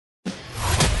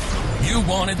You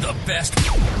wanted the best.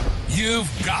 You've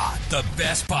got the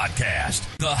best podcast.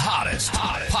 The hottest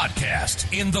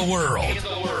podcast in the world.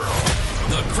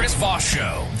 The Chris Voss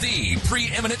Show. The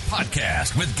preeminent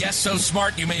podcast with guests so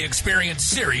smart you may experience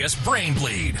serious brain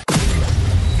bleed.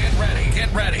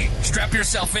 Get ready. Strap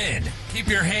yourself in. Keep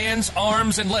your hands,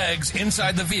 arms, and legs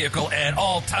inside the vehicle at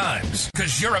all times,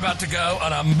 because you're about to go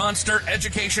on a monster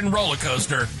education roller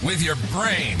coaster with your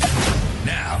brain.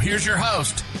 Now, here's your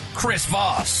host, Chris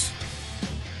Voss.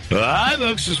 Hi,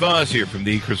 folks. Chris Voss here from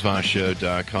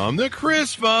thechrisvossshow.com,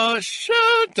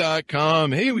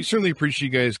 thechrisvossshow.com. Hey, we certainly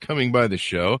appreciate you guys coming by the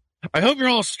show. I hope you're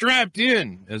all strapped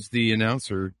in, as the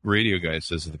announcer radio guy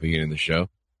says at the beginning of the show.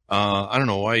 I don't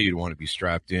know why you'd want to be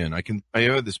strapped in. I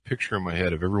have this picture in my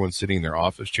head of everyone sitting in their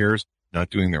office chairs, not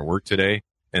doing their work today,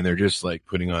 and they're just like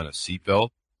putting on a seatbelt.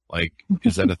 Like,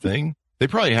 is that a thing? They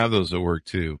probably have those at work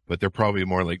too, but they're probably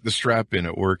more like the strap in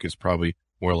at work is probably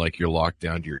more like you're locked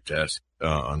down to your desk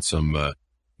on some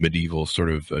medieval sort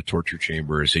of torture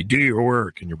chamber and say, do your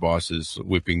work, and your boss is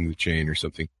whipping the chain or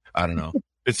something. I don't know.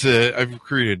 I've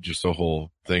created just a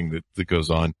whole thing that goes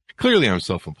on. Clearly, I'm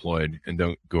self-employed and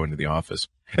don't go into the office.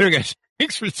 Anyway, guys,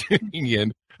 thanks for tuning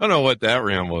in. I don't know what that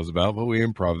ramble was about, but we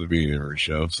improv the beginning of our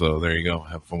show. So there you go.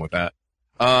 Have fun with that.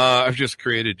 I've just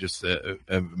created just an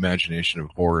imagination of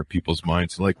horror in people's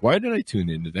minds. Like, why did I tune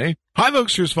in today? Hi,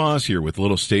 folks. Chris Voss here with a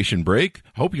little station break.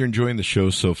 Hope you're enjoying the show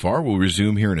so far. We'll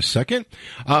resume here in a second.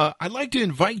 I'd like to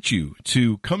invite you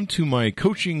to come to my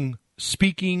coaching,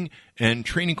 speaking, and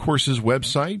training courses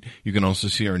website. You can also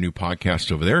see our new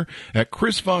podcast over there at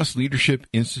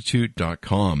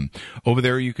chrisvossleadershipinstitute.com. Over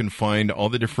there, you can find all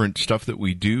the different stuff that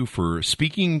we do for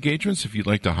speaking engagements if you'd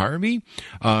like to hire me,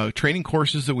 training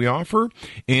courses that we offer,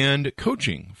 and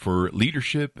coaching for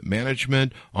leadership,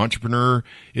 management,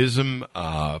 entrepreneurism,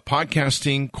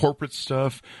 podcasting, corporate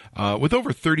stuff. With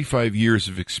over 35 years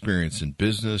of experience in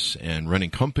business and running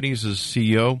companies as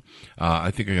CEO, I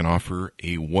think I can offer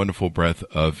a wonderful breadth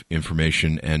of information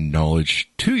and knowledge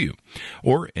to you,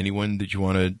 or anyone that you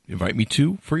want to invite me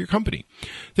to for your company.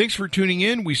 Thanks for tuning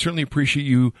in. We certainly appreciate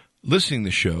you listening to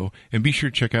the show, and be sure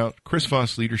to check out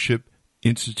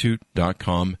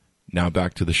chrisvossleadershipinstitute.com. Now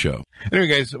back to the show. Anyway,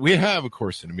 guys, we have, of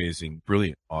course, an amazing,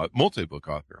 brilliant multi-book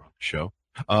author on the show.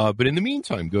 But in the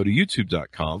meantime, go to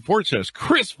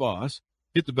youtube.com/Chris Voss.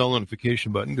 Hit the bell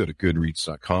notification button. Go to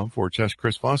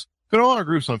goodreads.com/Chris Voss. Go to all our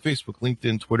groups on Facebook,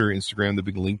 LinkedIn, Twitter, Instagram, the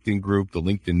big LinkedIn group, the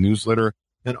LinkedIn newsletter,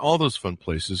 and all those fun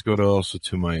places. Go to also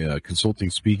to my consulting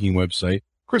speaking website,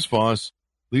 Chris Voss,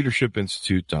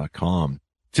 leadershipinstitute.com.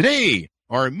 Today,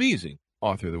 our amazing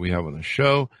author that we have on the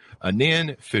show,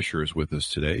 Nan Fischer, is with us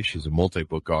today. She's a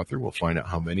multi-book author. We'll find out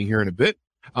how many here in a bit.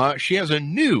 She has a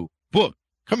new book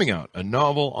coming out, a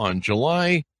novel on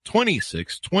July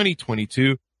 26,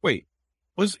 2022. Wait.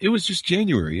 It was just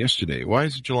January yesterday. Why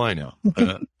is it July now?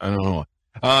 I don't know.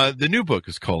 The new book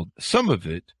is called Some of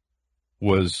It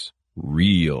Was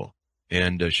Real.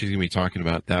 And she's going to be talking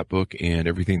about that book and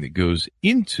everything that goes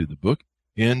into the book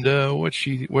and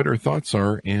what her thoughts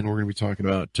are. And we're going to be talking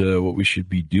about what we should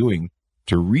be doing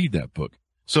to read that book.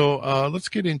 So let's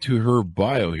get into her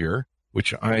bio here,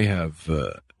 which I have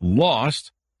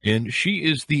lost. And she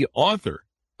is the author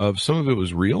of Some of It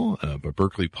Was Real, by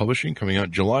Berkeley Publishing, coming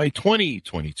out July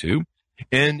 2022,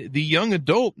 and the young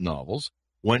adult novels,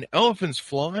 When Elephants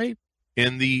Fly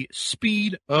and The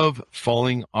Speed of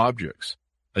Falling Objects.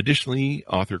 Additionally,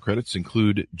 author credits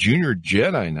include Junior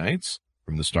Jedi Knights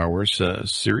from the Star Wars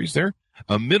series there,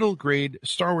 a middle grade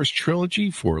Star Wars trilogy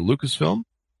for Lucasfilm,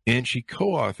 and she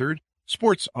co-authored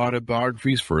sports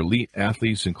autobiographies for elite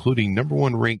athletes, including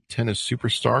 #1 ranked tennis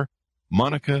superstar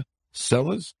Monica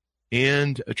Seles,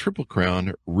 and a Triple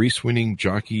Crown race-winning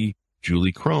jockey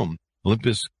Julie Crome,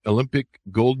 Olympic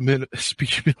gold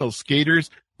medal skaters,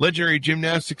 legendary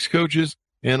gymnastics coaches,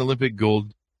 and Olympic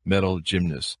gold medal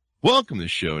gymnasts. Welcome to the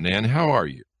show, Nan. How are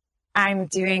you? I'm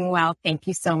doing well. Thank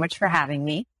you so much for having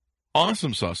me.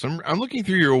 Awesome sauce. I'm looking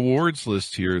through your awards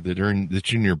list here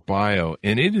that's in your bio,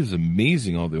 and it is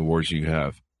amazing all the awards you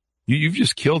have. You've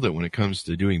just killed it when it comes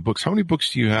to doing books. How many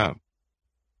books do you have?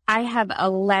 I have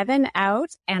 11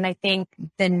 out, and I think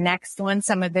the next one,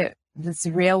 Some of This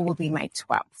Real, will be my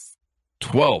 12th.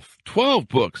 12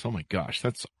 books. Oh my gosh,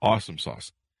 that's awesome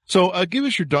sauce. So give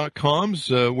us your .coms,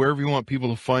 wherever you want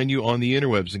people to find you on the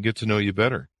interwebs and get to know you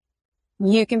better.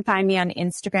 You can find me on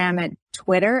Instagram and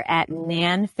Twitter at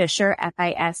Nan Fischer,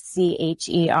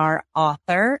 Fischer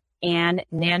author, and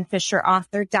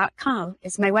nanfischerauthor.com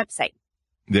is my website.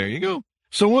 There you go.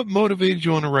 So what motivated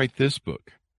you on to write this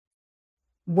book?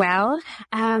 Well,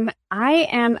 I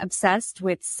am obsessed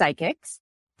with psychics.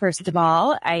 First of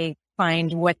all, I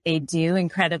find what they do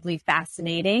incredibly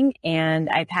fascinating. And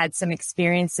I've had some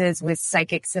experiences with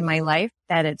psychics in my life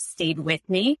that have stayed with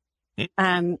me.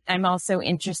 I'm also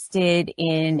interested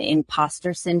in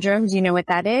imposter syndrome. Do you know what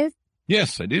that is?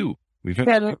 Yes, I do. We've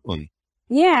had one.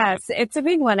 Yes, it's a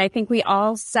big one. I think we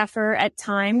all suffer at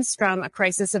times from a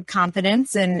crisis of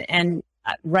confidence. And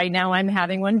right now I'm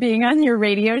having one being on your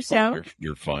radio show. Oh,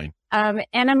 you're fine.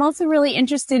 And I'm also really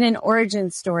interested in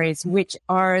origin stories, which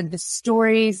are the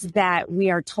stories that we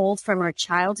are told from our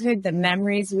childhood, the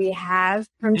memories we have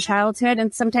from childhood,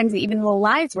 and sometimes even the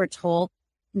lies we're told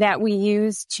that we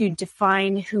use to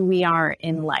define who we are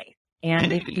in life.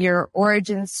 And if your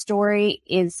origin story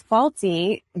is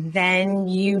faulty, then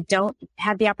you don't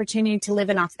have the opportunity to live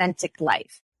an authentic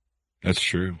life. That's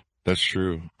true. That's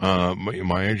true.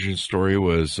 My origin story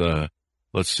was,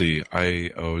 let's see,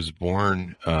 I was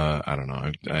born, I don't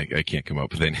know, I can't come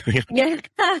up with anything. Yeah.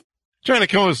 Trying to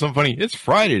come up with something funny. It's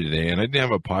Friday today and I didn't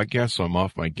have a podcast, so I'm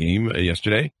off my game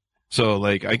yesterday. So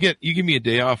like you give me a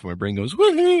day off and my brain goes,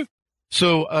 woohoo.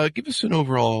 So, give us an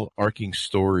overall arcing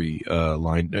story,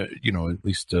 line, at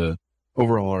least,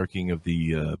 overall arcing of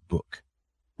the, book.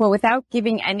 Well, without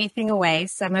giving anything away,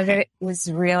 some of it was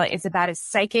real. It's about a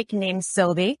psychic named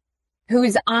Sylvie who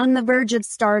is on the verge of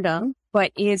stardom,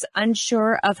 but is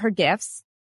unsure of her gifts,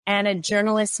 and a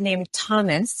journalist named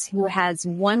Thomas who has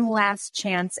one last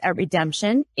chance at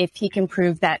redemption if he can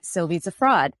prove that Sylvie's a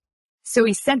fraud. So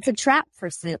he sets a trap for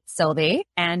Sylvie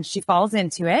and she falls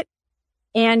into it.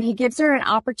 And he gives her an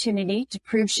opportunity to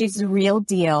prove she's the real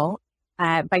deal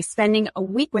by spending a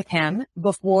week with him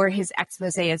before his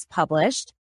expose is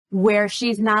published, where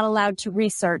she's not allowed to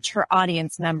research her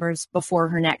audience members before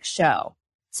her next show.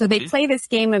 So they play this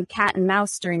game of cat and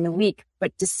mouse during the week,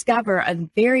 but discover a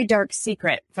very dark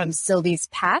secret from Sylvie's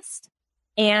past.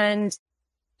 And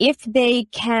if they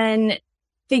can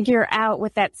figure out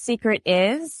what that secret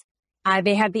is,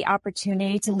 they have the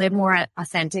opportunity to live more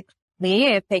authentically.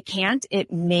 If they can't,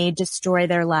 it may destroy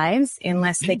their lives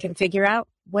unless they can figure out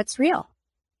what's real.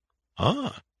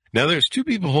 Now there's two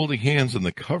people holding hands on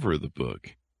the cover of the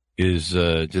book. Do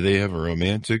they have a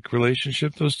romantic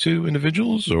relationship, those two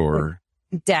individuals, or?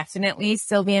 Definitely.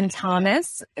 Sylvie and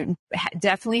Thomas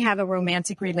definitely have a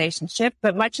romantic relationship,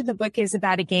 but much of the book is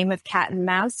about a game of cat and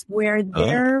mouse where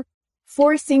they're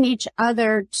forcing each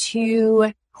other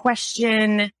to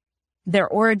question their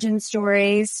origin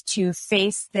stories, to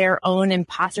face their own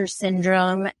imposter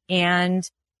syndrome, and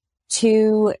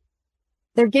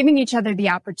they're giving each other the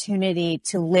opportunity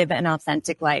to live an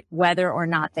authentic life, whether or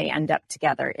not they end up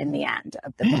together in the end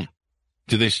of the book.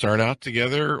 Do they start out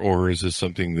together, or is this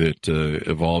something that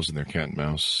evolves in their cat and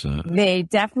mouse? They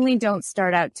definitely don't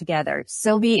start out together.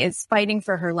 Sylvie is fighting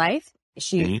for her life.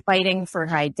 She's fighting for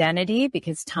her identity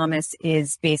because Thomas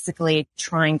is basically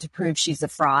trying to prove she's a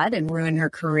fraud and ruin her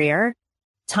career.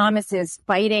 Thomas is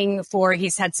fighting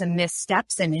he's had some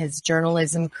missteps in his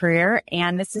journalism career,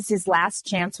 and this is his last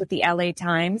chance with the LA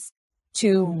Times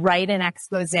to write an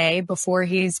expose before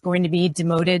he's going to be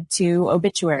demoted to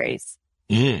obituaries.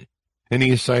 And he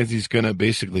decides he's going to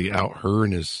basically out her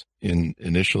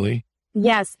initially.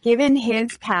 Yes, given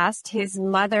his past, his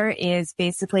mother is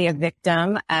basically a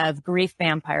victim of grief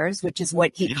vampires, which is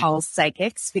what he calls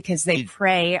psychics, because they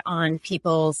prey on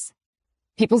people's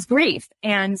grief.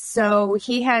 And so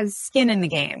he has skin in the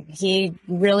game. He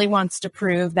really wants to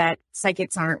prove that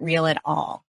psychics aren't real at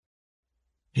all.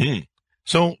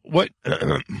 So what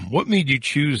made you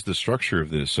choose the structure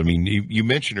of this? I mean, you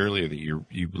mentioned earlier that you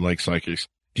like psychics.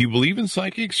 Do you believe in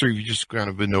psychics, or have you just kind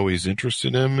of been always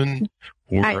interested in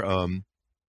them?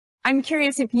 I'm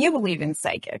curious if you believe in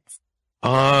psychics.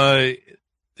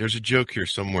 There's a joke here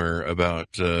somewhere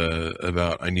about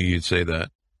I knew you'd say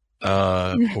that,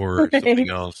 or something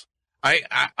else.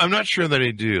 I'm not sure that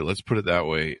I do. Let's put it that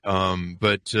way.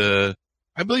 But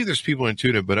I believe there's people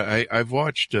intuitive, but I've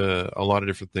watched a lot of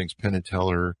different things. Penn and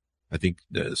Teller, I think.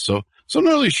 So I'm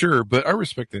not really sure, but I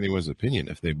respect anyone's opinion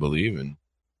if they believe in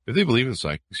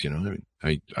psychics.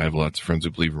 I have lots of friends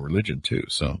who believe in religion too.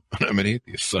 So I'm an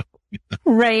atheist. So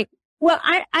right. Well,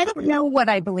 I don't know what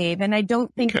I believe, and I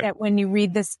don't think that when you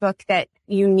read this book that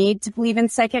you need to believe in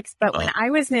psychics. But when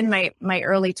I was in my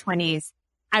early 20s,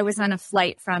 I was on a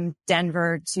flight from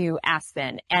Denver to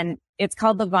Aspen, and it's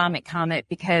called the Vomit Comet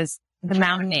because the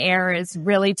mountain air is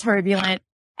really turbulent.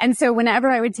 And so whenever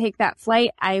I would take that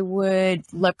flight, I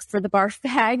would look for the barf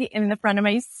bag in the front of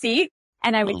my seat,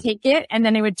 and I would take it, and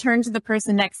then I would turn to the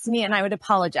person next to me, and I would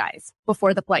apologize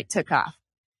before the flight took off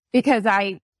because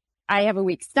I have a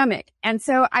weak stomach. And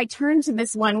so I turned to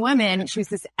this one woman. She was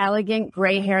this elegant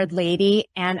gray-haired lady,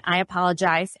 and I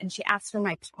apologized, and she asked for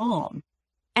my palm.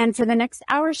 And for the next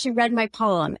hour, she read my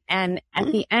poem. And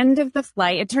at the end of the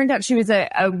flight, it turned out she was a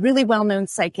really well-known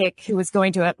psychic who was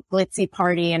going to a glitzy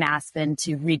party in Aspen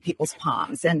to read people's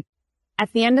palms. And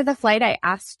at the end of the flight, I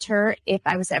asked her if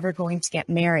I was ever going to get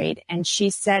married. And she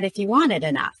said, if you wanted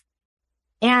enough.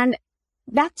 And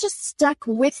that just stuck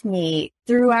with me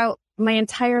throughout my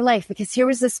entire life, because here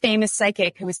was this famous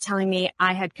psychic who was telling me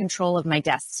I had control of my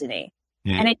destiny.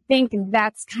 Yeah. And I think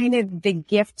that's kind of the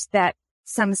gift that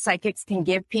some psychics can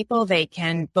give people. They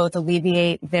can both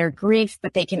alleviate their grief,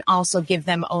 but they can also give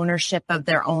them ownership of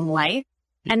their own life.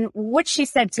 And what she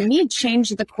said to me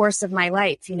changed the course of my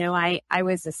life. You know, I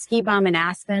was a ski bum in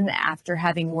Aspen after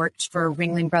having worked for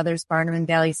Ringling Brothers Barnum and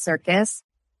Bailey Circus.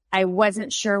 I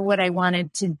wasn't sure what I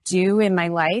wanted to do in my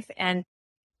life. And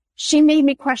she made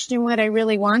me question what I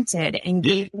really wanted and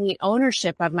gave me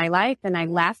ownership of my life. And I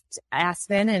left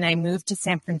Aspen and I moved to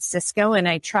San Francisco, and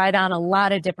I tried on a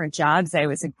lot of different jobs. I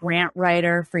was a grant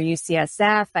writer for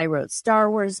UCSF. I wrote Star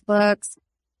Wars books.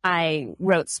 I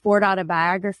wrote sport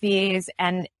autobiographies,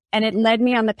 and it led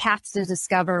me on the path to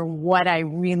discover what I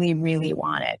really, really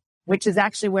wanted, which is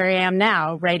actually where I am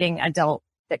now, writing adult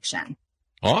fiction.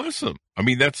 Awesome. I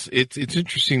mean, it's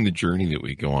interesting, the journey that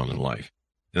we go on in life.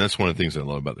 And that's one of the things I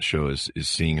love about the show is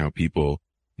seeing how people,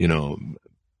 you know,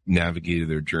 navigated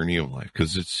their journey of life.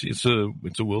 Cause it's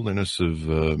a wilderness of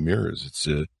mirrors. It's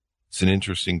an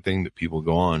interesting thing that people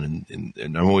go on, and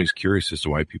I'm always curious as to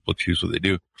why people choose what they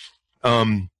do.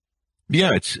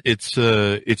 Yeah,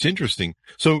 it's interesting.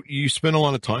 So you spent a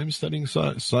lot of time studying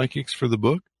psychics for the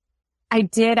book? I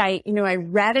did. I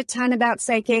read a ton about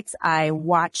psychics. I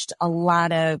watched a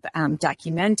lot of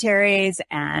documentaries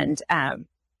and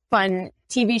fun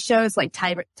TV shows like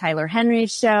Tyler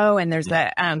Henry's show. And there's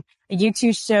a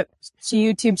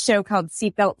YouTube show called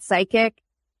Seatbelt Psychic.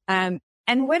 And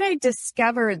what I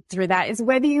discovered through that is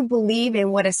whether you believe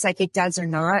in what a psychic does or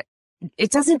not,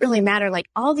 it doesn't really matter. Like,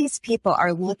 all these people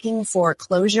are looking for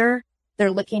closure.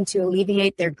 They're looking to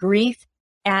alleviate their grief.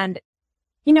 And,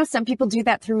 you know, some people do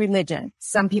that through religion.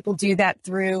 Some people do that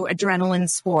through adrenaline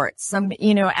sports.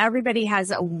 Everybody has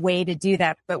a way to do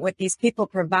that. But what these people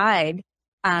provide,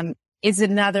 is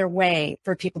another way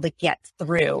for people to get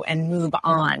through and move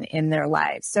on in their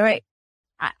lives. So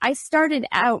I started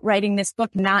out writing this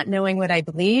book not knowing what I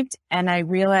believed. And I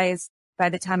realized by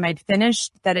the time I'd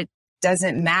finished that it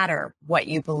doesn't matter what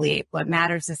you believe. What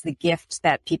matters is the gift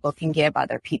that people can give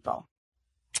other people.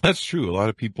 That's true. A lot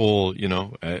of people,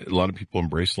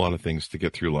 embrace a lot of things to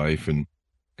get through life and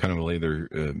kind of allay their,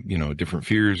 different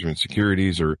fears or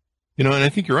insecurities, or, and I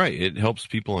think you're right. It helps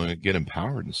people get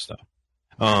empowered and stuff.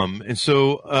 And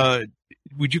so,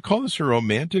 would you call this a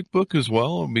romantic book as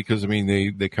well? Because, I mean,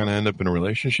 they kind of end up in a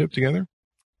relationship together.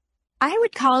 I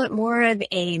would call it more of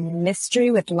a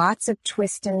mystery with lots of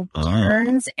twists and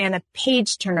turns and a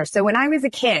page turner. So when I was a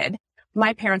kid,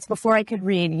 my parents, before I could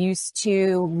read, used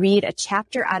to read a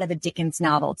chapter out of a Dickens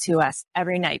novel to us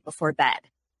every night before bed.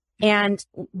 And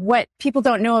what people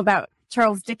don't know about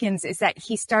Charles Dickens is that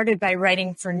he started by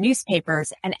writing for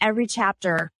newspapers, and every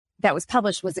chapter that was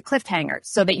published was a cliffhanger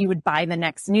so that you would buy the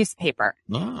next newspaper.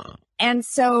 And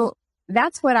so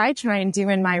that's what I try and do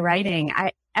in my writing.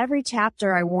 Every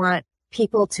chapter, I want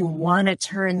people to want to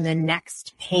turn the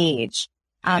next page.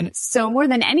 So more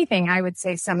than anything, I would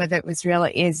say some of it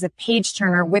is a page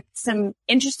turner with some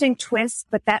interesting twists,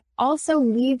 but that also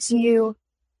leaves you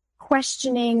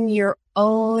questioning your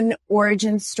own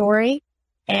origin story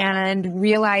and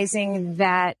realizing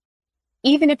that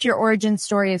even if your origin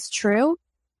story is true,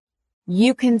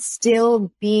 you can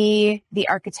still be the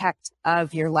architect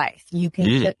of your life. You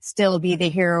can still be the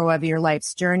hero of your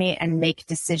life's journey and make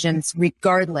decisions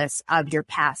regardless of your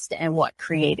past and what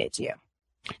created you.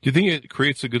 Do you think it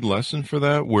creates a good lesson for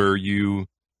that, where a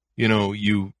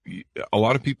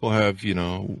lot of people have,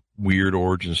 weird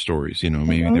origin stories,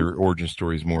 maybe their origin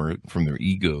story is more from their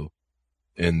ego,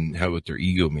 and what their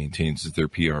ego maintains is their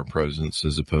PR presence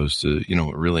as opposed to,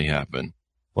 what really happened.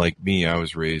 Like me, I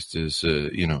was raised as,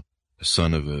 a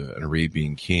son of an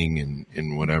Arabian king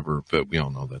and whatever, but we all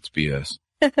know that's BS.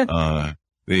 But I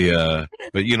don't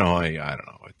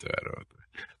know what that.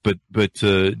 But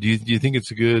do you think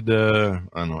it's a good,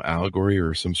 allegory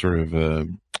or some sort of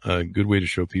a good way to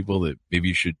show people that maybe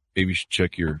you should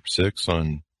check your six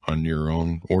on your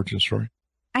own origin story?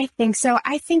 I think so.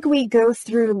 I think we go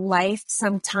through life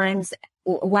sometimes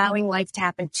allowing life to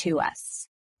happen to us.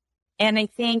 And I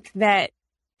think that,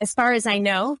 as far as I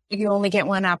know, you only get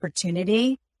one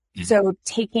opportunity. Mm-hmm. So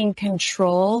taking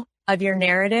control of your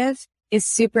narrative is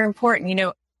super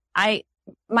important.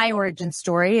 My origin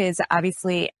story is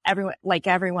obviously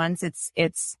everyone's.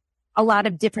 It's a lot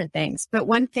of different things. But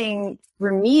one thing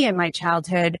for me in my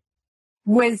childhood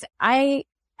was I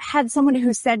had someone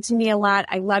who said to me a lot,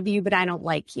 I love you, but I don't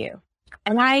like you.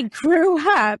 And I grew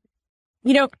up,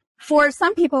 for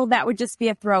some people that would just be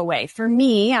a throwaway. For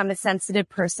me, I'm a sensitive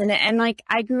person. And like,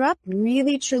 I grew up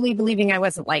really, truly believing I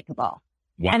wasn't likable.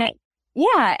 Wow.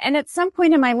 And at some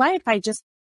point in my life, I just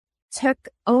took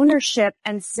ownership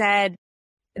and said,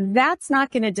 that's not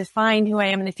going to define who I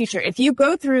am in the future. If you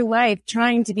go through life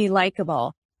trying to be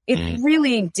likable, it's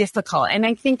really difficult. And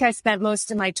I think I spent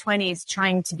most of my 20s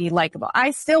trying to be likable.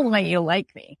 I still want you to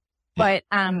like me, but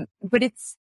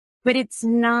it's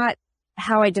not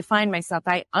how I define myself.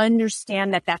 I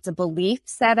understand that that's a belief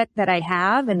set that I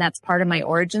have, and that's part of my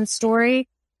origin story.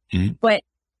 But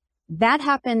that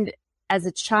happened as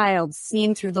a child,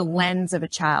 seen through the lens of a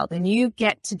child, and you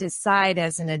get to decide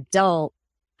as an adult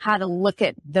how to look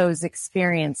at those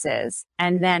experiences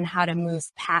and then how to move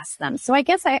past them. So I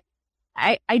guess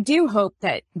I do hope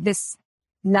that this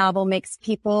novel makes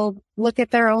people look at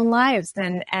their own lives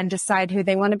and decide who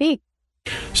they want to be.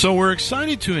 So we're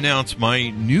excited to announce my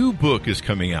new book is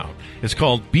coming out. It's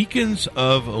called Beacons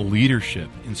of Leadership,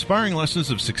 Inspiring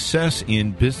Lessons of Success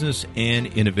in Business and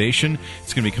Innovation.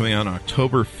 It's going to be coming out on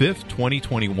October 5th,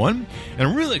 2021. And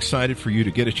I'm really excited for you to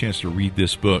get a chance to read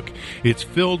this book. It's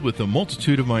filled with a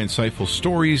multitude of my insightful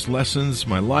stories, lessons,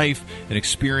 my life, and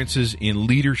experiences in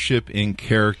leadership and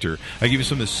character. I give you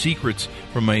some of the secrets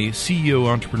from my CEO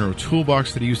entrepreneur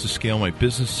toolbox that I use to scale my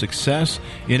business success,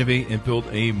 innovate, and build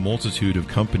a multitude of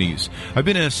companies. I've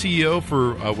been a CEO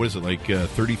for,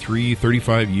 33,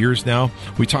 35 years now.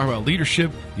 We talk about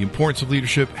leadership, the importance of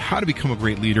leadership, how to become a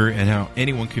great leader, and how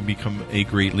anyone can become a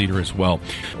great leader as well.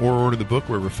 Or order the book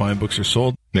wherever fine books are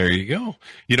sold. There you go.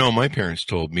 My parents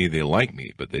told me they liked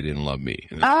me, but they didn't love me.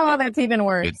 Oh, that's even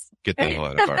worse. Get the hell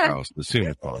out of our house as soon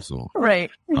as possible.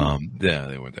 Right. Yeah,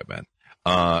 they weren't that bad.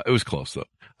 It was close though.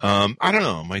 I don't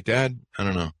know. My dad, I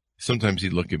don't know. Sometimes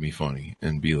he'd look at me funny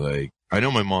and be like, I know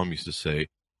my mom used to say,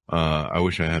 I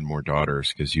wish I had more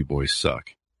daughters because you boys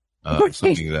suck.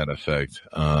 Something to that effect.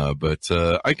 But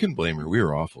I couldn't blame her. We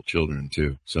were awful children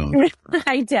too. So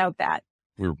I doubt that.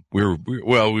 We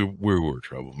were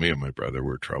trouble. Me and my brother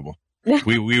were trouble.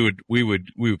 we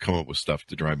would come up with stuff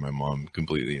to drive my mom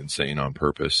completely insane on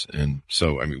purpose. And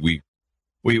so, I mean, we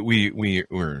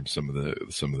earned some of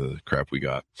the crap we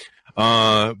got.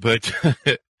 But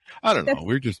I don't know.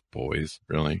 We're just boys,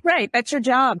 really. Right. That's your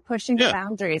job, pushing the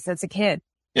boundaries as a kid.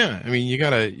 Yeah. I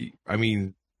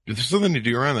mean, if there's something to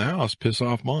do around the house, piss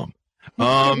off mom.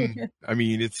 I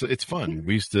mean, it's fun.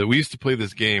 We used to play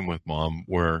this game with mom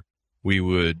where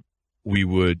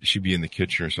she'd be in the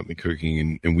kitchen or something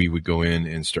cooking and we would go in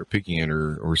and start picking at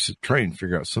her or try and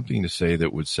figure out something to say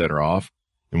that would set her off.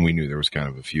 And we knew there was kind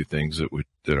of a few things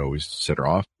that always set her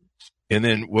off. And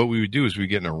then what we would do is we'd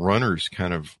get in a runner's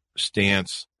kind of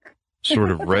stance, sort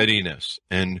of readiness.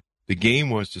 And the game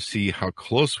was to see how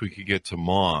close we could get to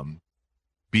mom,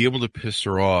 be able to piss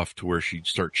her off to where she'd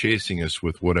start chasing us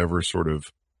with whatever sort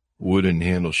of wooden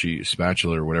handle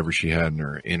spatula or whatever she had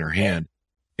in her hand.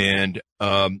 And,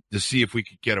 to see if we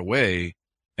could get away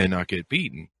and not get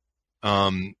beaten.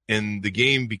 And the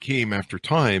game became after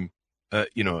time, a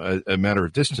matter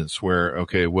of distance where,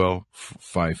 okay, well,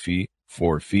 5 feet,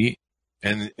 4 feet.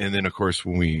 And then of course,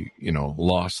 when we,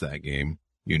 lost that game,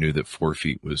 you knew that 4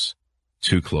 feet was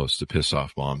too close to piss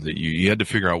off mom, that you had to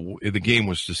figure out the game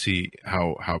was to see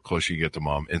how close you get to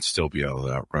mom and still be able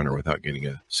to outrun her without getting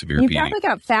a severe beating. You probably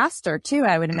got faster too,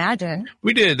 I would imagine.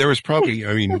 We did. There was probably,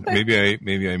 I mean,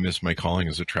 maybe I missed my calling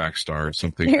as a track star or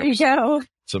something. There you go.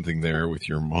 Something there with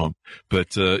your mom.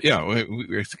 But, yeah,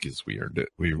 as kids, we earned it.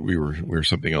 We were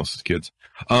something else as kids.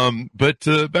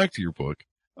 But back to your book.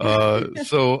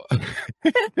 So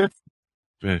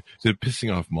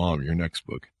pissing off mom, your next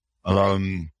book.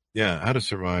 Yeah, how to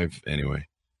survive anyway.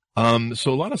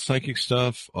 So a lot of psychic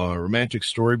stuff, romantic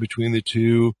story between the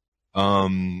two.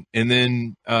 And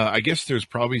then, I guess there's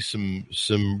probably some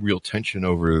real tension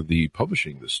over the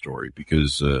publishing this story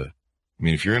because, I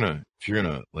mean, if you're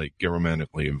gonna like get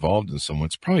romantically involved in someone,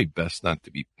 it's probably best not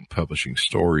to be publishing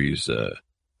stories,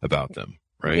 about them,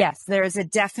 right? Yes, there is a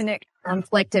definite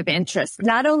conflict of interest,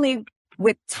 not only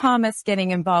with Thomas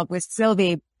getting involved with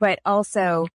Sylvie, but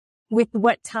also with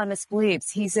what Thomas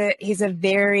believes. He's a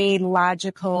very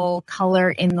logical,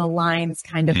 color in the lines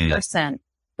kind of person,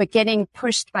 but getting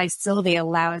pushed by Sylvie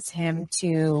allows him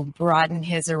to broaden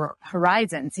his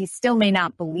horizons. He still may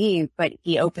not believe, but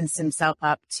he opens himself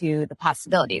up to the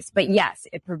possibilities. But yes,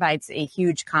 it provides a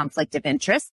huge conflict of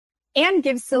interest. and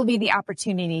gives Sylvie the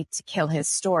opportunity to kill his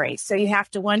story. So you have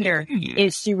to wonder,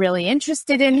 is she really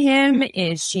interested in him?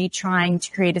 Is she trying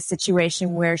to create a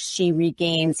situation where she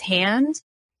regains hand?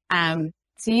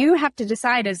 So you have to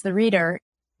decide as the reader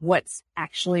what's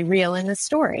actually real in the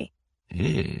story.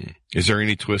 Is there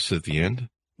any twist at the end?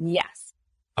 Yes.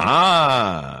 There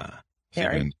are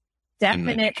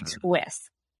definite twists.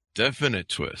 Definite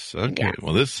twists. Okay. Yes.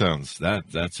 Well, this sounds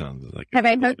that sounds like. Have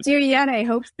I hooked you yet? I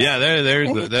hope so. Yeah,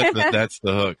 that's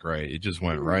the hook, right? It just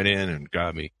went right in and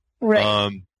got me.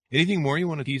 Right. Anything more you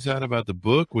want to tease out about the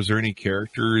book? Was there any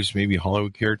characters, maybe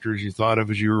Hollywood characters you thought of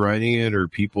as you were writing it, or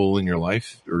people in your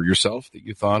life or yourself that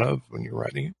you thought of when you were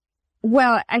writing it?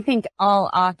 Well, I think all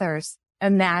authors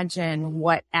imagine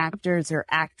what actors or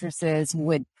actresses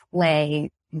would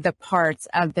play the parts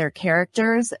of their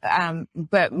characters.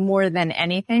 But more than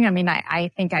anything, I mean,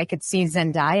 I think I could see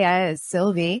Zendaya as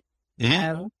Sylvie,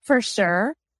 for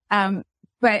sure.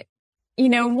 But, you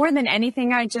know, more than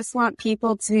anything, I just want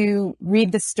people to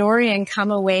read the story and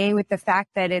come away with the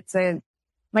fact that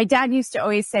my dad used to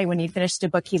always say when he finished a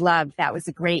book he loved, that was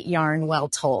a great yarn well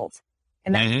told.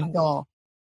 And that's my goal,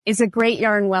 is a great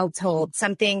yarn well told,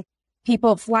 something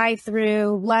people fly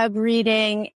through, love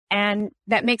reading, and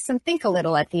that makes them think a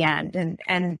little at the end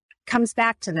and comes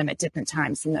back to them at different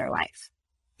times in their life.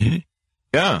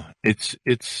 Yeah. It's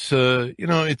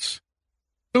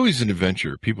always an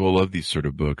adventure. People love these sort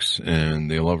of books and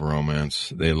they love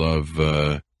romance. They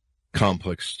love,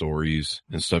 complex stories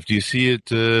and stuff. Do you see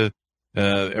it,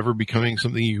 ever becoming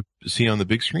something you see on the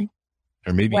big screen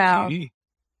or maybe TV?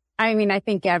 I mean, I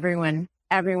think everyone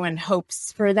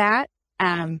hopes for that.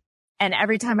 And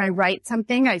every time I write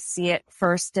something, I see it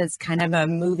first as kind of a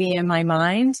movie in my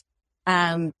mind.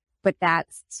 But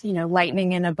that's, you know,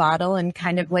 lightning in a bottle and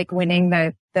kind of like winning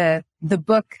the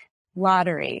book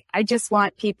lottery. I just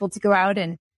want people to go out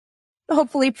and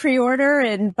hopefully pre-order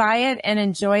and buy it and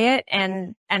enjoy it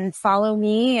and follow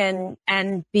me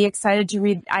and be excited to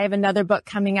read. I have another book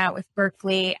coming out with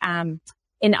Berkeley,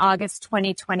 in August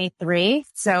 2023.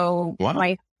 So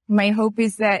wow. My hope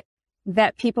is that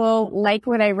people like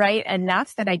what I write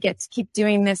enough that I get to keep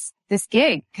doing this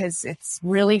gig, because it's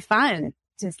really fun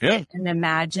to sit and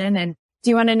imagine. And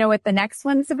do you want to know what the next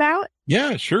one's about?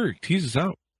 Yeah, sure. Tease us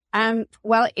out.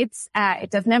 Well, it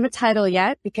doesn't have a title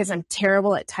yet because I'm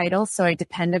terrible at titles. So I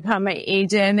depend upon my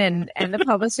agent and the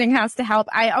publishing house to help.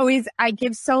 I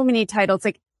give so many titles,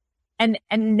 and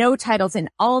no titles in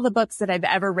all the books that I've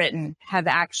ever written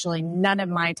none of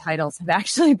my titles have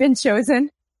actually been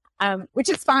chosen. Which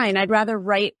is fine. I'd rather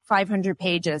write 500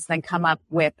 pages than come up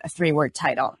with a 3-word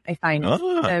title. I find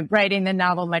writing the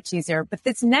novel much easier. But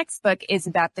this next book is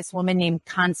about this woman named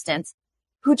Constance,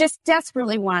 who just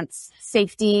desperately wants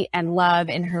safety and love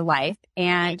in her life.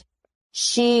 And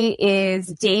she is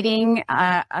dating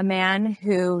a man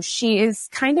who she is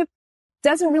kind of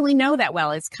doesn't really know that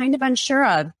well, is kind of unsure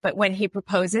of. But when he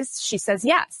proposes, she says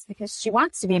yes, because she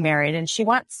wants to be married and she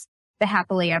wants the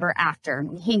happily ever after.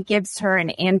 He gives her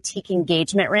an antique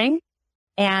engagement ring.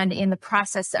 And in the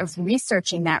process of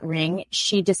researching that ring,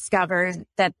 she discovers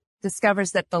that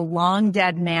the long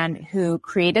dead man who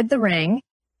created the ring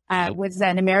was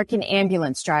an American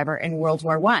ambulance driver in World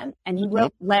War I. And he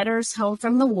wrote letters home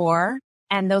from the war,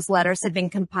 and those letters have been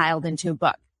compiled into a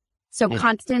book. So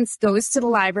Constance goes to the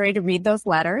library to read those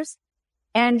letters,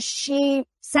 and she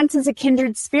senses a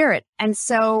kindred spirit. And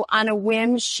so on a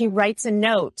whim, she writes a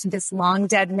note to this long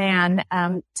dead man,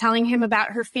 telling him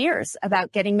about her fears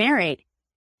about getting married.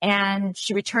 And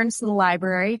she returns to the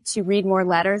library to read more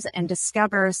letters and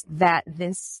discovers that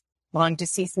this long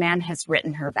deceased man has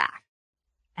written her back.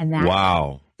 And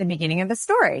that's the beginning of the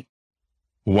story.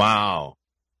 Wow.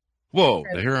 Whoa,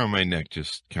 the hair on my neck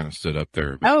just kind of stood up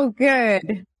there. Oh,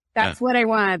 good. That's what I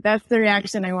want. That's the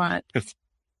reaction I want.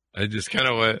 I just kind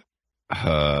of went,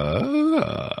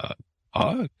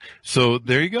 So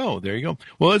there you go.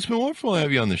 Well, it's been wonderful to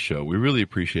have you on the show. We really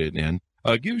appreciate it, Nan.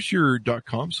 Give us your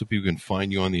 .com so people can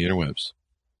find you on the interwebs.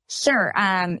 Sure.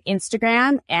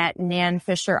 Instagram at Nan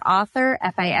Fischer Author,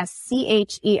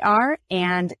 Fischer,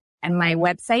 and my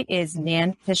website is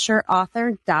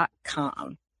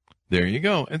nanfischerauthor.com. There you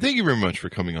go. And thank you very much for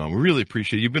coming on. We really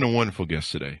appreciate it. You've been a wonderful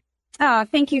guest today. Oh,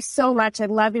 thank you so much. I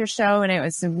love your show, and it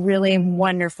was really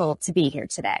wonderful to be here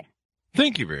today.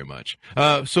 Thank you very much.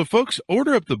 So folks,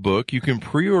 order up the book. You can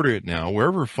pre-order it now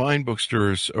wherever fine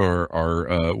bookstores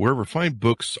wherever fine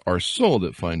books are sold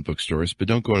at fine bookstores, but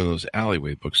don't go to those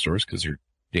alleyway bookstores because they're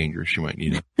dangerous. You might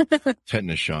need a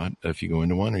tetanus shot if you go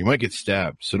into one, or you might get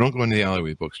stabbed. So don't go into the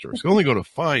alleyway bookstores. Only go to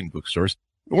fine bookstores.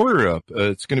 Order up.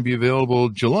 It's going to be available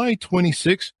July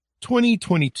 26,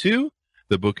 2022.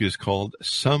 The book is called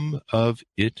Some of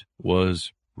It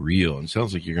Was Real. And it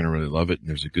sounds like you're going to really love it. And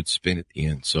there's a good spin at the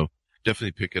end. So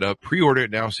definitely pick it up. Pre-order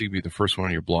it now so you can be the first one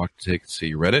on your block to take and say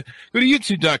you read it. Go to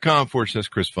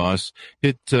youtube.com/Chris Voss.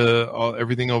 Hit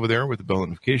everything over there with the bell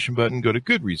notification button. Go to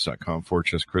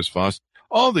goodreads.com/Chris Voss.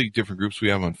 All the different groups we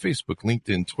have on Facebook,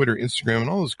 LinkedIn, Twitter, Instagram, and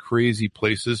all those crazy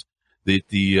places that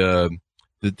the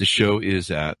show is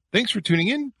at. Thanks for tuning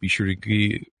in. Be sure to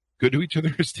be good to each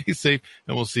other. Stay safe.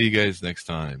 And we'll see you guys next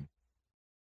time.